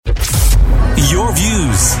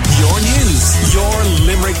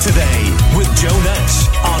Limerick Today with Joe Nash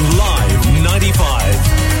on Live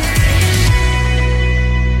 95.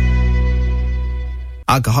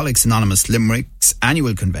 Alcoholics Anonymous Limerick's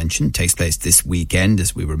annual convention takes place this weekend,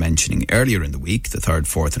 as we were mentioning earlier in the week, the 3rd,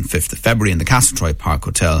 4th and 5th of February in the Castletroy Park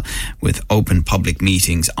Hotel, with open public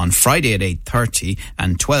meetings on Friday at 8:30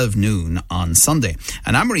 and 12 noon on Sunday.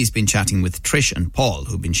 And Anne-Marie's been chatting with Trish and Paul,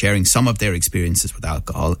 who've been sharing some of their experiences with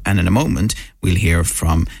alcohol, and in a moment we'll hear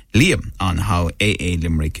from Liam on how AA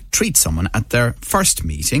Limerick treats someone at their first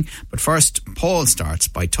meeting. But first, Paul starts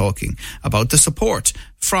by talking about the support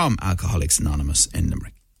from Alcoholics Anonymous in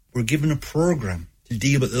Limerick. We're given a programme to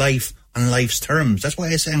deal with life on life's terms. That's why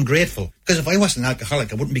I say I'm grateful. Because if I wasn't an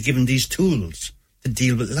alcoholic, I wouldn't be given these tools to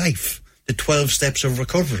deal with life. The 12 steps of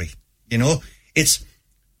recovery. You know, it's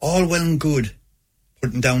all well and good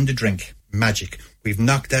putting down the drink. Magic. We've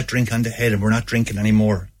knocked that drink on the head and we're not drinking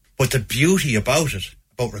anymore. But the beauty about it,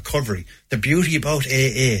 about recovery, the beauty about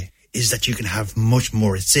AA is that you can have much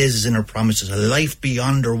more. It says in our promises, a life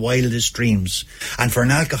beyond our wildest dreams. And for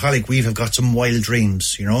an alcoholic, we have got some wild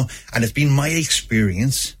dreams, you know. And it's been my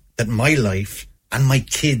experience that my life and my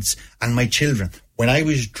kids and my children, when I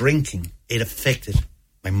was drinking, it affected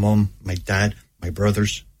my mum, my dad, my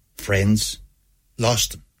brothers, friends,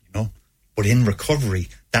 lost them, you know. But in recovery,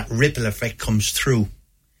 that ripple effect comes through.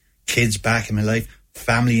 Kids back in my life,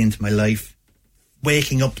 family into my life,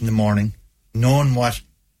 waking up in the morning, knowing what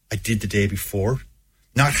I did the day before,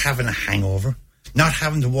 not having a hangover, not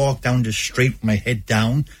having to walk down the street with my head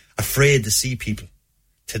down, afraid to see people.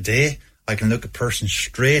 Today, I can look a person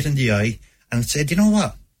straight in the eye and say, you know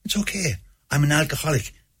what? It's okay. I'm an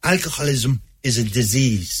alcoholic. Alcoholism is a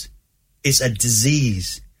disease. It's a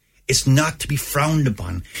disease. It's not to be frowned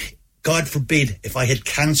upon. God forbid, if I had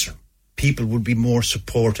cancer, people would be more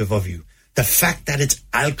supportive of you. The fact that it's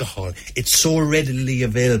alcohol, it's so readily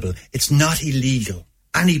available, it's not illegal.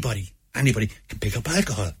 Anybody can pick up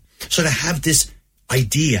alcohol. So to have this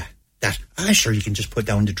idea that, sure, you can just put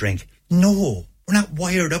down the drink. No, we're not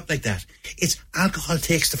wired up like that. It's alcohol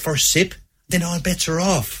takes the first sip, then all bets are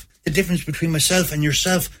off. The difference between myself and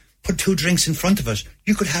yourself, put 2 drinks in front of us.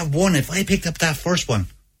 You could have one. If I picked up that first one,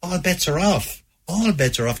 all bets are off. All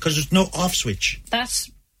bets are off because there's no off switch. That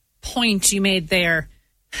point you made there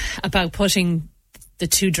about putting the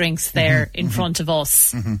 2 drinks there in front of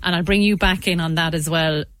us, and I'll bring you back in on that as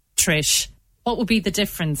well, Trish. What would be the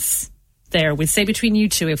difference there? We'd say between you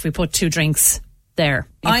two if we put 2 drinks there.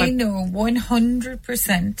 I know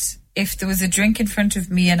 100% if there was a drink in front of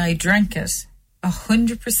me and I drank it,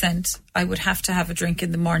 100% I would have to have a drink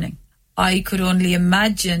in the morning. I could only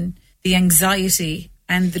imagine the anxiety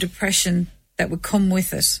and the depression that would come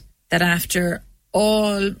with it, that after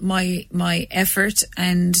all my effort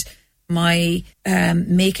and my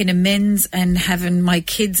making amends and having my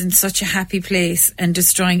kids in such a happy place and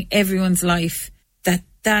destroying everyone's life, that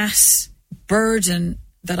burden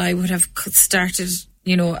that I would have started,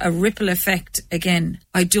 you know, a ripple effect again.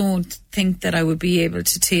 I don't think that I would be able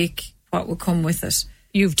to take what would come with it.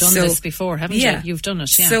 You've done this before, haven't you? You've done it,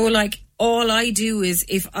 yeah. So, like, all I do is,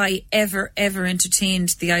 if I ever entertained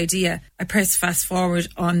the idea, I press fast forward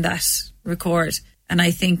on that record and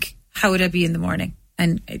I think, how would I be in the morning?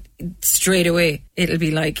 And straight away, it'll be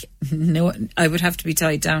like, no, I would have to be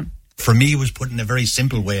tied down. For me, it was put in a very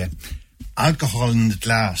simple way. Alcohol in the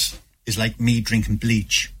glass is like me drinking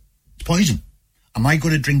bleach. It's poison. Am I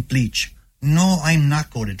going to drink bleach? No, I'm not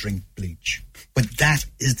going to drink bleach. But that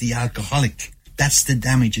is the alcoholic. That's the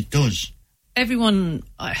damage it does. Everyone,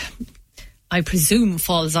 I presume,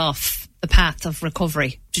 falls off the path of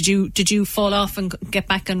recovery. Did you fall off and get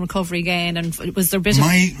back in recovery again? And was there a bit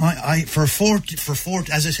for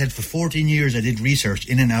 14 years I did research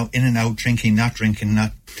in and out, drinking, not drinking,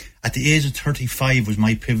 not. At the age of 35 was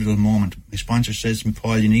my pivotal moment. My sponsor says to me,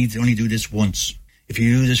 Paul, you need to only do this once. If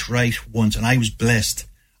you do this right once, and I was blessed.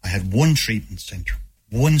 I had 1 treatment centre,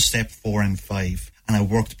 1 step 4 and 5, and I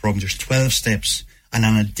worked the program. There's 12 steps, and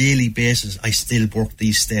on a daily basis, I still work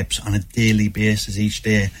these steps on a daily basis each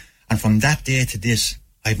day. And from that day to this,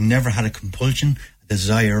 I've never had a compulsion, a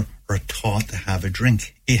desire, or a thought to have a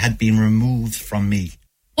drink. It had been removed from me.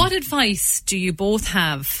 What advice do you both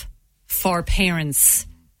have for parents?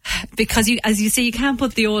 Because, as you say, you can't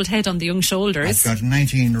put the old head on the young shoulders. I've got a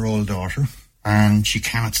 19-year-old daughter, and she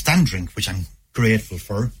cannot stand drink, which I'm grateful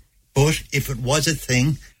for. But if it was a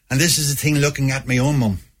thing, and this is a thing looking at my own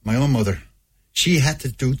mum, my own mother, she had to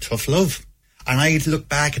do tough love. And I look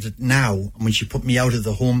back at it now, and when she put me out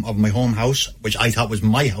of my home house, which I thought was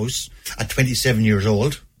my house, at 27 years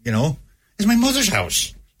old, you know, it's my mother's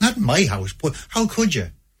house, not my house. But how could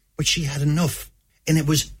you? But she had enough. And it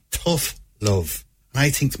was tough love. And I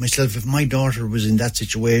think to myself, if my daughter was in that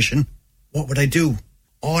situation, what would I do?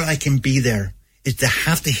 All I can be there is they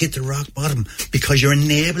have to hit the rock bottom, because you're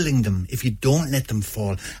enabling them if you don't let them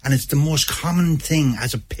fall. And it's the most common thing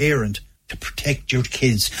as a parent to protect your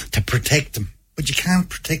kids, to protect them. But you can't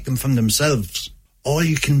protect them from themselves. All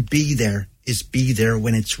you can be there is be there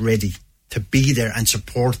when it's ready, to be there and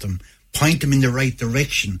support them, point them in the right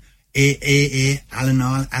direction. AAA,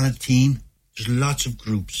 Al-Anon, Alateen, there's lots of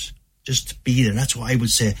groups. Just to be there. That's what I would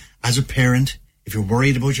say. As a parent, if you're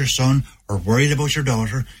worried about your son or worried about your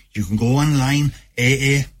daughter, you can go online.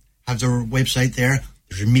 AA have their website there.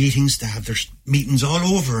 There's meetings. They have their meetings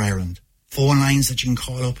all over Ireland. Phone lines that you can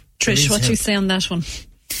call up. Trish, what do you say on that one?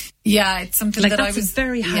 Yeah, it's something like that that's I was a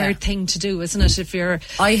very hard thing to do, isn't it? If you're,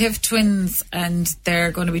 I have twins and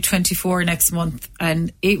they're going to be 24 next month,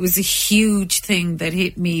 and it was a huge thing that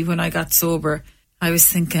hit me when I got sober. I was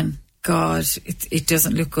thinking, God, it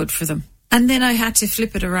doesn't look good for them. And then I had to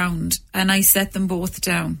flip it around, and I set them both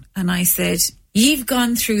down, and I said, you've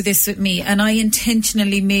gone through this with me, and I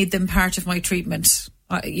intentionally made them part of my treatment.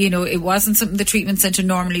 It wasn't something the treatment centre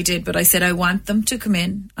normally did, but I said I want them to come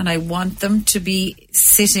in and I want them to be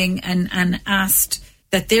sitting and asked,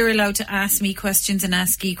 that they're allowed to ask me questions and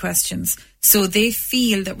ask you questions, so they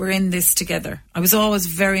feel that we're in this together. I was always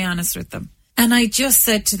very honest with them. And I just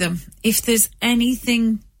said to them, if there's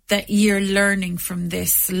anything that you're learning from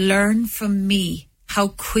this, learn from me how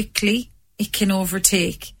quickly it can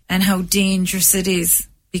overtake and how dangerous it is,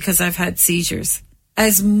 because I've had seizures.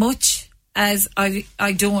 As much as I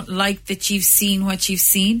don't like that you've seen what you've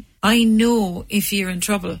seen, I know if you're in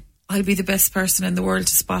trouble, I'll be the best person in the world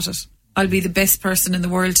to spot it. I'll be the best person in the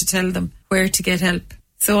world to tell them where to get help.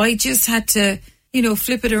 So I just had to,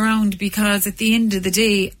 flip it around, because at the end of the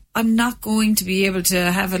day, I'm not going to be able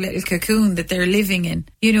to have a little cocoon that they're living in,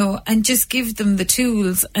 and just give them the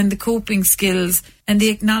tools and the coping skills and the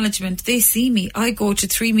acknowledgement. They see me. I go to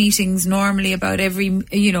 3 meetings normally about every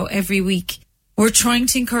week. We're trying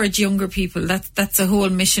to encourage younger people. That's a whole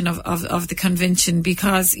mission of the convention,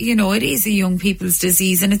 because, it is a young people's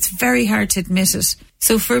disease and it's very hard to admit it.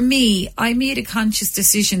 So for me, I made a conscious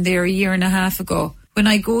decision there 1.5 years ago. When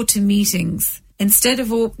I go to meetings, instead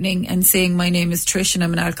of opening and saying, my name is Trish and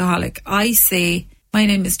I'm an alcoholic, I say, my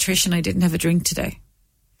name is Trish and I didn't have a drink today.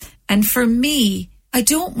 And for me, I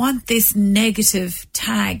don't want this negative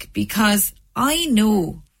tag, because I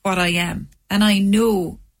know what I am, and I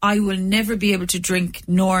know I will never be able to drink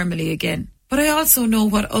normally again. But I also know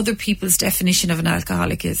what other people's definition of an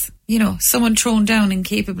alcoholic is. Someone thrown down,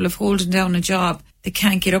 incapable of holding down a job, that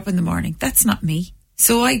can't get up in the morning. That's not me.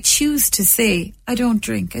 So I choose to say, I don't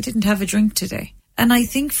drink. I didn't have a drink today. And I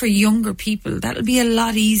think for younger people, that'll be a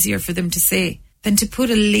lot easier for them to say than to put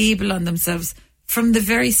a label on themselves from the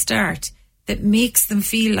very start that makes them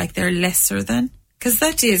feel like they're lesser than. Because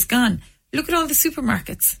that day is gone. Look at all the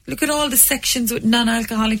supermarkets. Look at all the sections with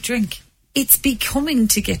non-alcoholic drink. It's becoming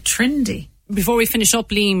to get trendy. Before we finish up,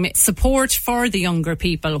 Liam, support for the younger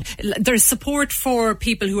people. There's support for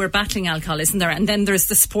people who are battling alcohol, isn't there? And then there's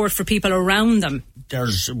the support for people around them.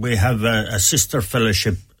 We have a sister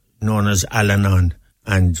fellowship known as Al-Anon,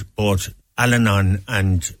 and both Al-Anon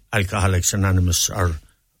and Alcoholics Anonymous are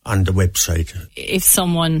on the website. If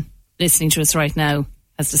someone listening to us right now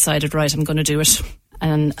has decided, right, I'm going to do it,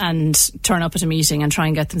 and turn up at a meeting and try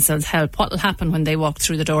and get themselves help, what will happen when they walk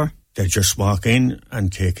through the door? They'll just walk in and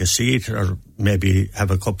take a seat, or maybe have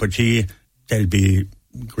a cup of tea. They'll be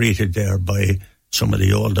greeted there by some of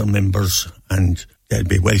the older members, and they'll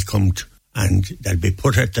be welcomed, and they'll be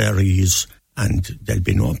put at their ease, and there'll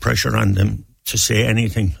be no pressure on them to say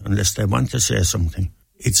anything unless they want to say something.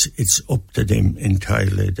 It's up to them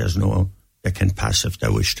entirely. They can pass if they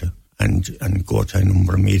wish to, and go to a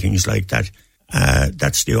number of meetings like that.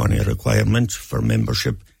 That's the only requirement for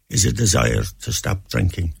membership, is a desire to stop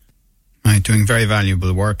drinking. Right, doing very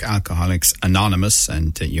valuable work, Alcoholics Anonymous,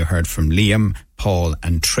 and you heard from Liam, Paul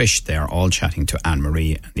and Trish there, all chatting to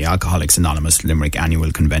Anne-Marie. The Alcoholics Anonymous Limerick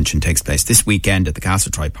Annual Convention takes place this weekend at the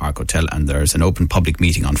Castletroy Park Hotel, and there's an open public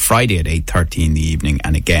meeting on Friday at 8:30 in the evening,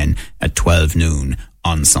 and again at 12 noon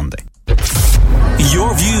on Sunday.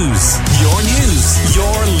 Your views, your news,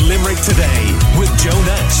 your Limerick Today.